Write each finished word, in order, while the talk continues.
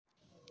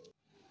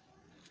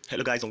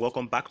Hello guys, and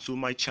welcome back to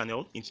my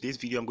channel. In today's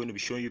video I'm going to be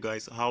showing you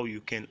guys how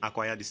you can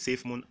acquire the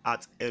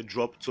SafeMoonArt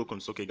Airdrop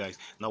tokens. Okay guys,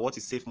 now what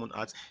is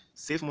SafeMoonArt?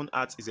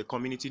 SafeMoonArt is a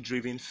community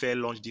driven fair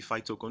launch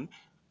DeFi token.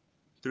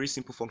 Three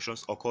simple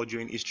functions occur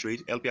during each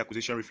trade: LP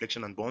acquisition,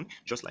 reflection, and burn,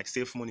 just like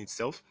SafeMoon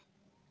itself.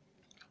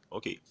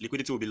 Okay,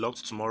 liquidity will be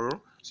locked tomorrow,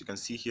 so you can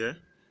see here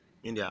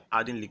and they are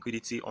adding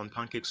liquidity on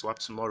PancakeSwap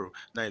tomorrow.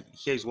 Now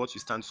here is what you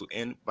stand to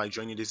earn by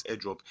joining this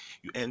airdrop.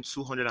 You earn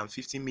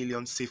 250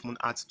 million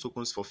SafeMoonArt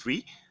tokens for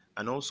free,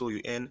 and also you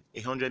earn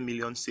 100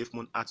 million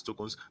SafeMoonArt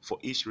tokens for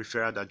each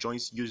referral that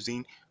joins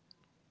using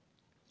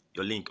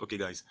your link. Okay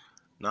guys,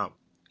 now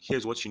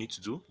here's what you need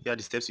to do. Here are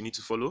the steps you need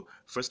to follow.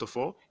 First of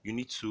all, you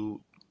need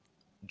to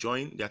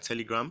join their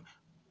Telegram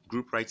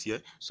group right here.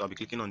 So I'll be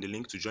clicking on the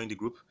link to join the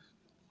group.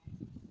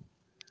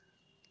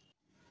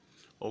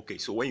 Okay,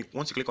 so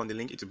once you click on the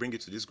link, it will bring you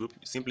to this group.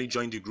 You simply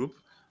join the group.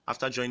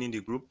 After joining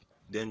the group,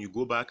 then you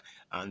go back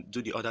and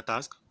do the other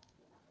task.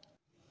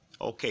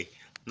 Okay,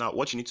 now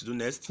what you need to do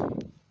next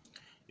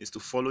is to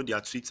follow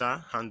their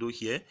Twitter handle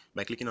here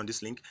by clicking on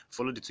this link.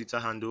 Follow the Twitter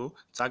handle,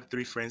 tag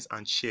 3 friends,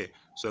 and share.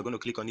 So you're going to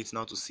click on it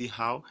now to see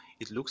how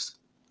it looks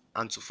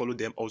and to follow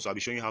them. Also, I'll be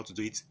showing you how to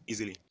do it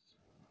easily.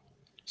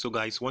 So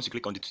guys, once you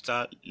click on the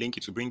Twitter link,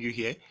 it will bring you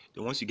here.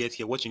 Then once you get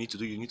here, what you need to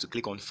do, you need to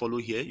click on follow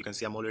here. You can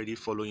see I'm already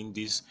following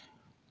this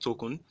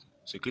token,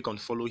 so you click on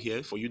follow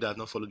here. For you that have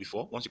not followed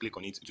before, once you click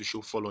on it, it will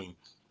show following.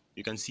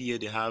 You can see here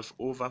they have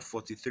over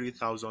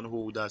 43,000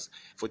 holders,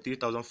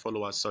 43,000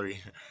 followers, sorry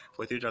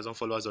 43,000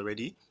 followers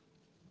already,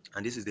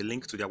 and this is the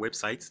link to their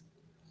website.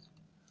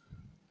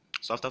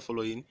 So after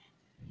following,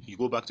 you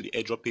go back to the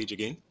airdrop page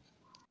again.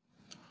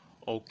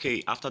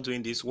 Okay, after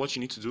doing this, what you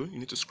need to do, you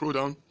need to scroll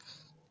down,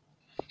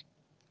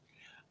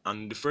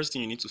 and the first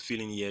thing you need to fill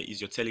in here is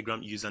your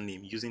Telegram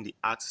username using the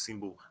 @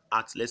 symbol.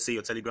 Let's say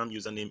your Telegram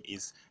username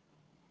is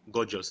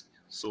Gorgeous,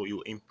 so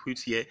you input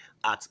here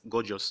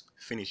 @Gorgeous.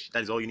 Finish.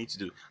 That is all you need to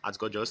do,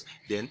 @Gorgeous.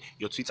 Then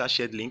your Twitter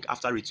shared link.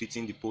 After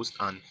retweeting the post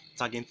and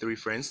tagging 3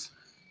 friends,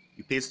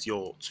 you paste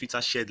your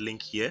Twitter shared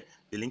link here,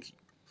 the link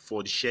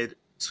for the shared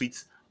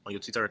tweet on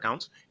your Twitter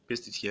account.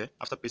 Paste it here.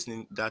 After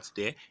pasting that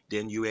there,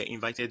 then you were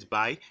invited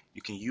by,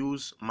 you can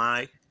use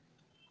my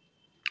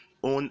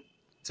own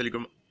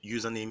Telegram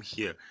username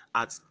here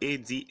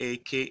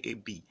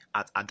 @ADAKAB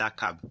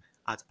 @Adakab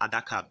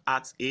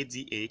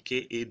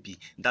 @ADAKAB.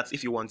 That's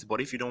if you want,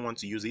 but if you don't want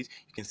to use it,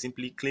 you can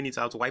simply clean it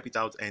out, wipe it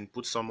out, and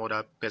put some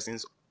other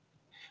person's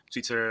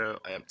Twitter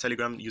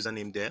Telegram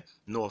username there.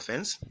 No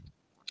offense.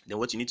 Then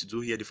what you need to do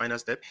here, the final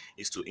step,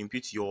 is to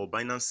input your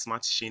Binance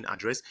Smart Chain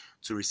address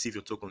to receive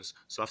your tokens.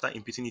 So after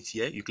inputting it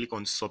here, you click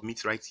on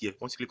submit right here.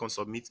 Once you click on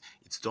submit,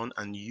 it's done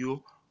and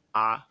you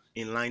are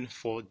in line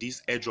for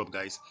this airdrop,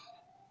 guys.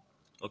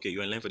 Okay,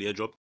 you're in line for the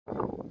airdrop.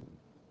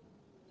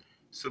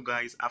 So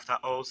guys, after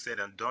all said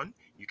and done,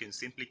 you can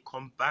simply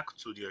come back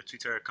to their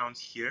Twitter account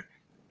here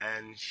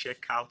and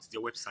check out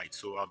their website.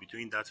 So I'll be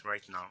doing that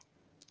right now.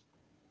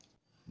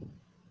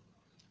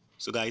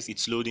 So guys,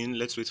 it's loading.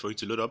 Let's wait for it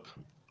to load up.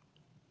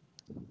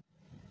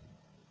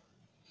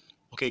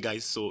 Okay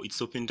guys, so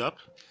it's opened up,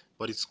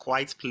 but it's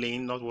quite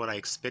plain, not what I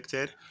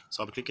expected.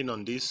 So I'll be clicking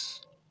on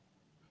these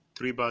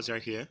 3 bars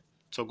right here,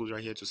 toggles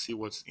right here, to see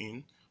what's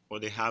in,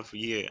 what they have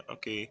here.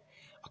 Okay,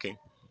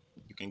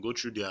 you can go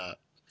through their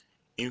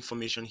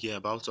information here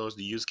about us,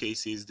 the use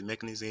cases, the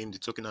mechanism, the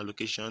token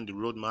allocation, the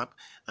roadmap,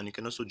 and you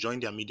can also join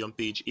their Medium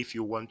page if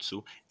you want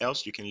to,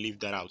 else you can leave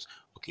that out.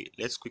 Okay,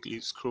 let's quickly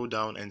scroll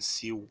down and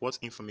see what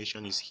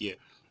information is here.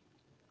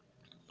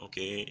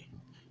 Okay,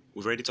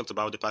 we've already talked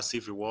about the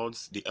passive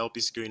rewards, the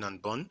LP securing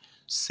and burn,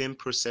 same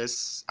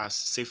process as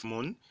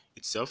SafeMoon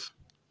itself.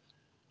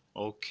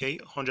 Okay,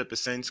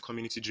 100%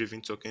 community driven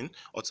token,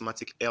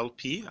 automatic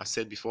LP, as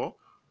said before,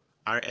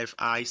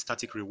 RFI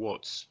static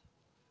rewards.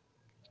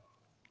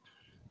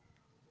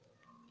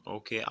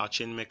 Okay, our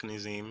chain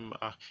mechanism.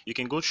 You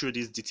can go through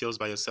these details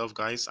by yourself,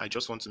 guys. I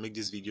just want to make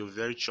this video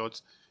very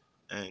short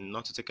and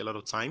not to take a lot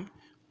of time,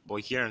 but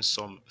here are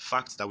some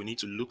facts that we need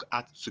to look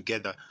at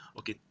together.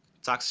 Okay,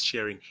 tax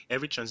sharing.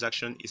 Every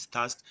transaction is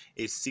taxed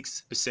a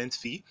 6%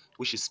 fee,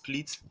 which is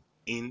split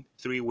in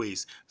 3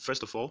 ways.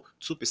 First of all,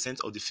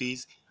 2% of the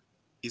fees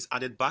is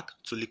added back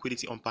to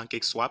liquidity on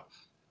PancakeSwap.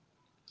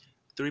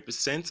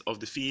 3%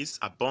 of the fees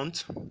are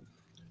burnt,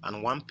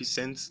 and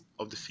 1%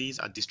 of the fees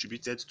are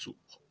distributed to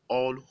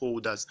all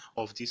holders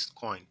of this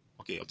coin,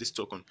 okay, of this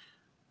token.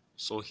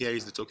 So here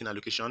is the token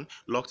allocation.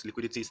 Locked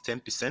liquidity is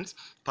 10%,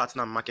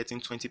 partner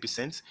marketing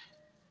 20%,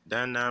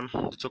 then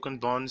the token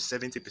burn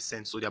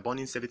 70%. So they're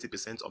burning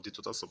 70% of the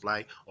total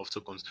supply of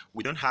tokens.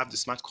 We don't have the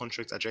smart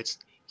contract address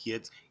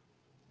yet,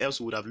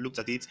 else we would have looked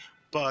at it,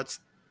 but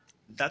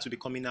that will be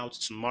coming out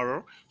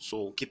tomorrow.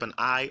 So keep an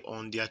eye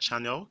on their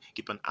channel,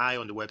 keep an eye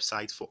on the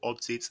website for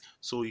updates.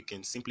 So you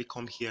can simply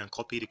come here and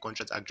copy the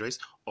contract address,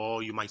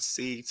 or you might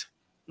see it,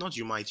 not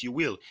you might, you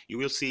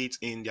will see it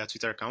in their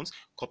Twitter accounts.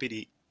 Copy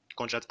the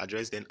contract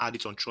address, then add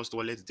it on Trust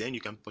Wallet, then you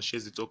can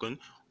purchase the token.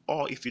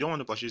 Or if you don't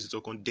want to purchase the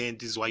token, then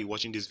this is why you're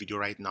watching this video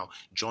right now.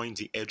 Join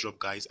the airdrop,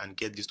 guys, and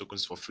get these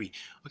tokens for free.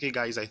 Okay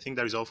guys, I think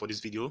that is all for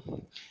this video.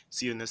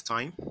 See you next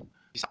time.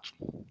 Peace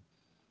out.